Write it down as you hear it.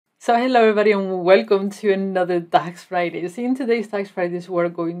So hello everybody and welcome to another DAX Fridays. In today's DAX Fridays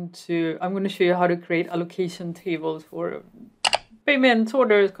I'm going to show you how to create allocation tables for payments,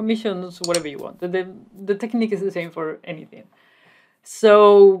 orders, commissions, whatever you want. The technique is the same for anything.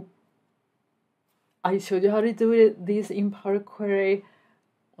 So I showed you how to do this in Power Query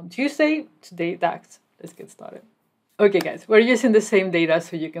on Tuesday. Today DAX. Let's get started. Okay guys, we're using the same data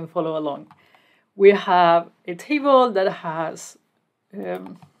so you can follow along. We have a table that has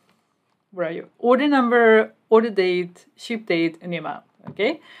where are you? Order number, order date, ship date, and the amount,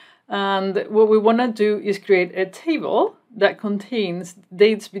 okay? And what we want to do is create a table that contains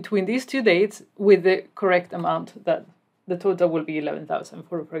dates between these two dates with the correct amount that the total will be 11,000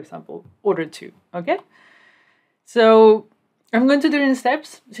 for example, order 2, okay? So I'm going to do it in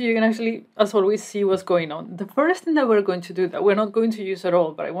steps so you can actually, as always, see what's going on. The first thing that we're going to do that we're not going to use at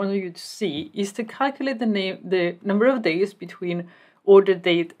all, but I want you to see, is to calculate the number of days between order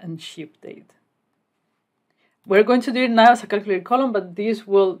date and ship date. We're going to do it now as a calculated column, but this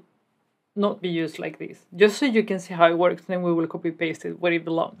will not be used like this, just so you can see how it works. Then we will copy paste it where it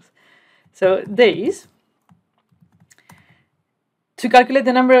belongs. So days, to calculate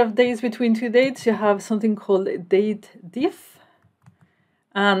the number of days between two dates, you have something called date diff,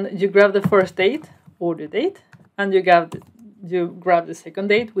 and you grab the first date, order date, and you grab the second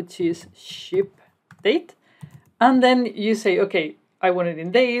date, which is ship date, and then you say, okay, I want it in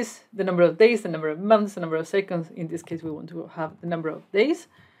days, the number of days, the number of months, the number of seconds. In this case, we want to have the number of days.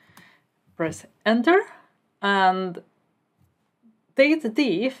 Press enter, and date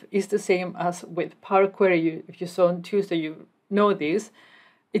diff is the same as with Power Query. If you saw on Tuesday, you know this.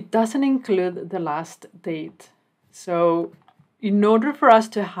 It doesn't include the last date. So in order for us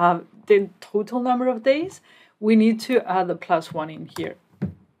to have the total number of days, we need to add a +1 in here,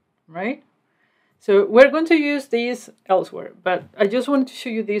 right? So we're going to use these elsewhere, but I just wanted to show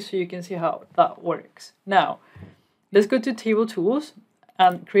you this so you can see how that works. Now, let's go to Table Tools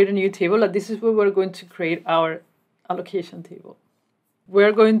and create a new table. And this is where we're going to create our allocation table.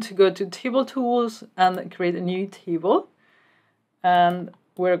 We're going to go to Table Tools and create a new table. And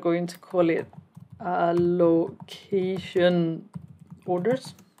we're going to call it Allocation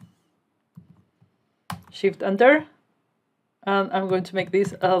Orders. Shift Enter. And I'm going to make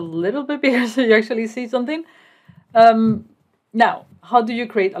this a little bit bigger so you actually see something. Now, how do you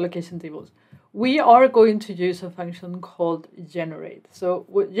create allocation tables? We are going to use a function called generate. So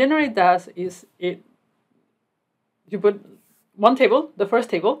what generate does is you put one table, the first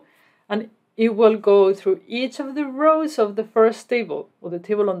table, and it will go through each of the rows of the first table, or the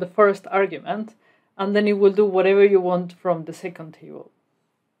table on the first argument, and then it will do whatever you want from the second table.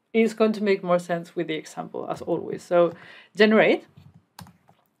 It's going to make more sense with the example, as always. So generate,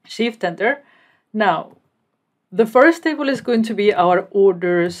 shift enter. Now, the first table is going to be our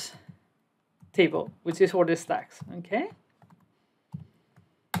orders table, which is order stacks, okay?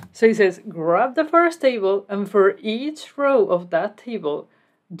 So it says, grab the first table, and for each row of that table,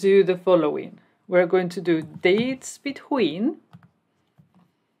 do the following. We're going to do dates between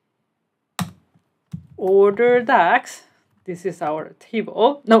order DAX. This is our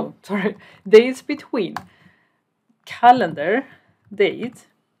table. No, sorry. Dates between calendar date,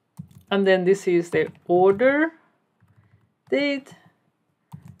 and then this is the order date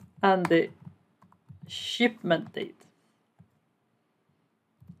and the shipment date.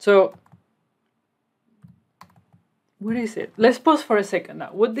 So what is it? Let's pause for a second now.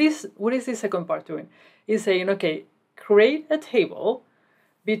 What is this second part doing? It's saying, okay, create a table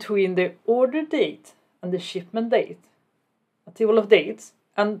between the order date and the shipment date. A table of dates,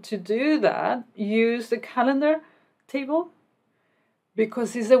 and to do that, use the calendar table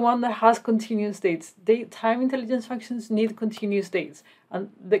because it's the one that has continuous dates. Time intelligence functions need continuous dates,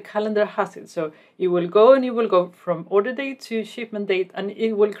 and the calendar has it. So it will go from order date to shipment date, and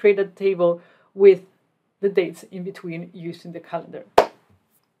it will create a table with the dates in between using the calendar.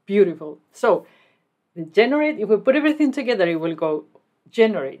 Beautiful. So the generate, if we put everything together, it will go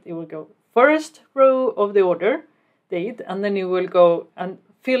generate. It will go first row of the order date, and then it will go and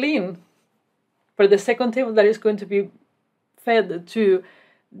fill in for the second table that is going to be fed to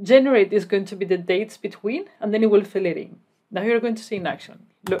generate is going to be the dates between, and then it will fill it in. Now you're going to see in action.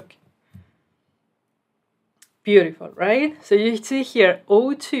 Look. Beautiful, right? So you see here,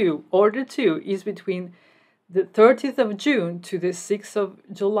 O2, order 2 is between the 30th of June to the 6th of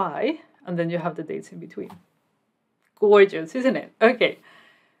July, and then you have the dates in between. Gorgeous, isn't it? Okay.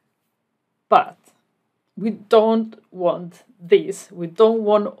 But we don't want this. We don't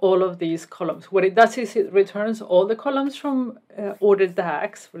want all of these columns. What it does is it returns all the columns from order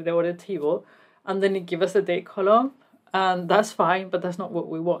DAX for the order table, and then it gives us the date column and that's fine, but that's not what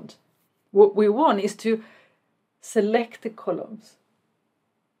we want. What we want is to select the columns,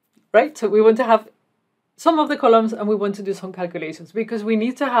 right? So we want to have some of the columns and we want to do some calculations because we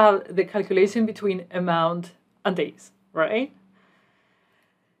need to have the calculation between amount and days, right?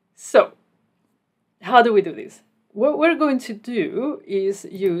 So how do we do this? What we're going to do is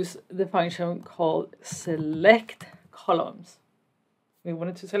use the function called select columns. We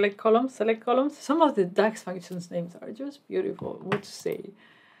wanted to select columns. Some of the DAX functions names are just beautiful. What to say?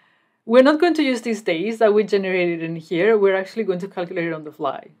 We're not going to use these days that we generated in here. We're actually going to calculate it on the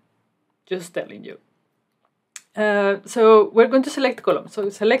fly. Just telling you. So we're going to select columns. So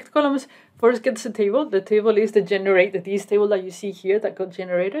select columns first gets a table. The table is the this table that you see here that got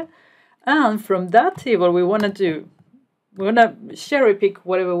generated. And from that table, we want to cherry pick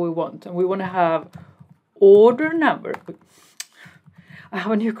whatever we want. And we want to have order number. I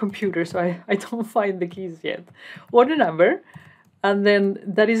have a new computer, so I don't find the keys yet. Order number. And then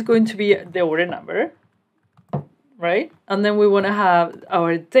that is going to be the order number, right? And then we want to have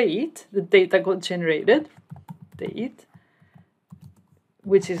our date, the date that got generated, date,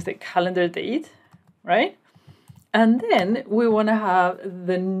 which is the calendar date, right? And then we want to have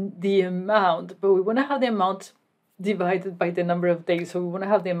the amount, but we want to have the amount divided by the number of days. So we want to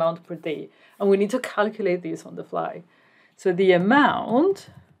have the amount per day. And we need to calculate this on the fly. So the amount...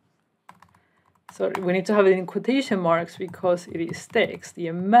 Sorry, we need to have it in quotation marks because it is text. The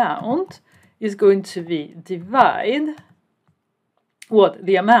amount is going to be divide what?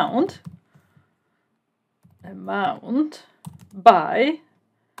 The amount by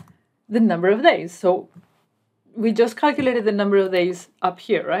the number of days. So we just calculated the number of days up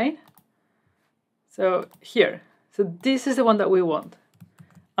here, right? So here. So this is the one that we want.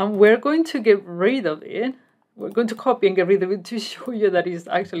 And we're going to get rid of it. We're going to copy and get rid of it to show you that it's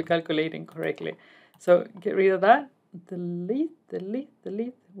actually calculating correctly. So get rid of that. Delete.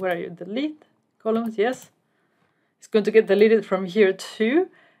 Where are you? Delete columns, yes. It's going to get deleted from here too.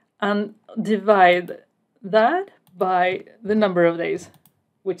 And divide that by the number of days,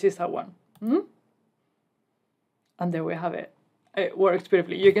 which is that one. And there we have it. It works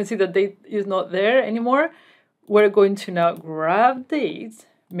beautifully. You can see that date is not there anymore. We're going to now grab dates,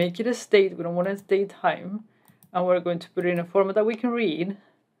 make it a state. We don't want a date time. And we're going to put it in a format that we can read.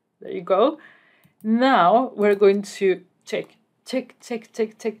 There you go. Now we're going to check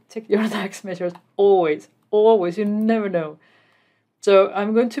your DAX measures. Always. You never know. So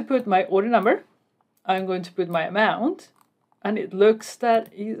I'm going to put my order number. I'm going to put my amount. And it looks that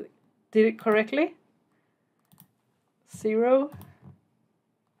it did it correctly. 0.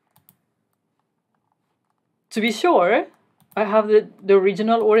 To be sure, I have the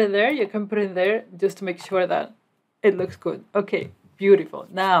original order there. You can put it there just to make sure that it looks good. Okay, beautiful.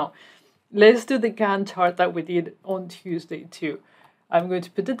 Now, let's do the Gantt chart that we did on Tuesday too. I'm going to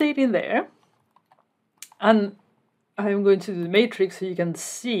put the date in there. And I'm going to do the matrix so you can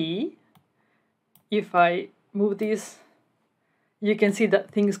see. If I move this, you can see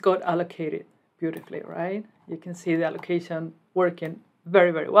that things got allocated beautifully, right? You can see the allocation working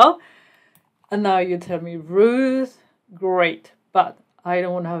very, very well. And now you tell me, Ruth, great, but I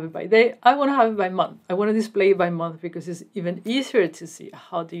don't want to have it by day. I want to have it by month. I want to display it by month because it's even easier to see.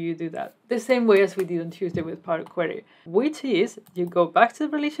 How do you do that? The same way as we did on Tuesday with Power Query, which is you go back to the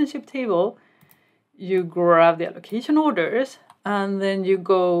relationship table, you grab the allocation orders, and then you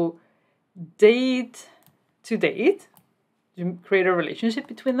go date to date. You create a relationship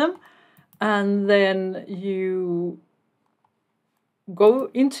between them, and then you go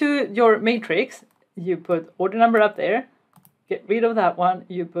into your matrix. You put order number up there. Get rid of that one.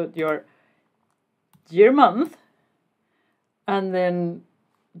 You put your year month, and then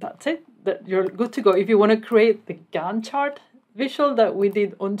that's it. That you're good to go. If you want to create the Gantt chart visual that we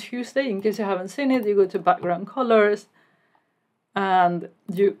did on Tuesday, in case you haven't seen it, you go to background colors, and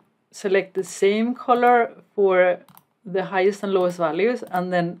you select the same color for the highest and lowest values,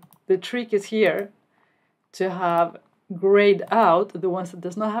 and then the trick is here to have grayed out the ones that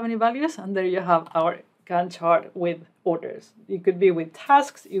does not have any values, and there you have our Gantt chart with orders. It could be with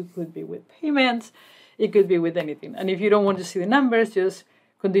tasks, it could be with payments, it could be with anything. And if you don't want to see the numbers, just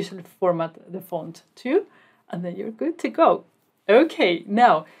conditionally format the font too, and then you're good to go. Okay,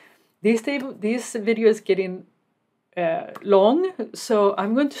 now this video is getting long, so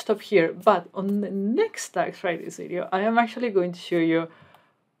I'm going to stop here. But on the next DAX Fridays video, I am actually going to show you,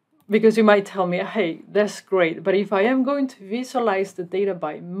 because you might tell me, hey, that's great, but if I am going to visualize the data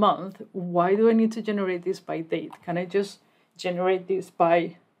by month, why do I need to generate this by date? Can I just generate this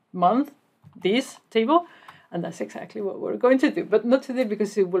by month, this table? And that's exactly what we're going to do, but not today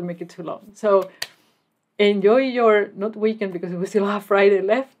because it will make it too long. So enjoy your, not weekend because we still have Friday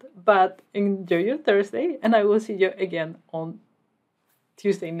left, but enjoy your Thursday, and I will see you again on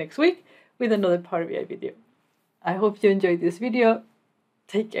Tuesday next week with another Power BI video. I hope you enjoyed this video.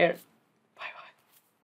 Take care.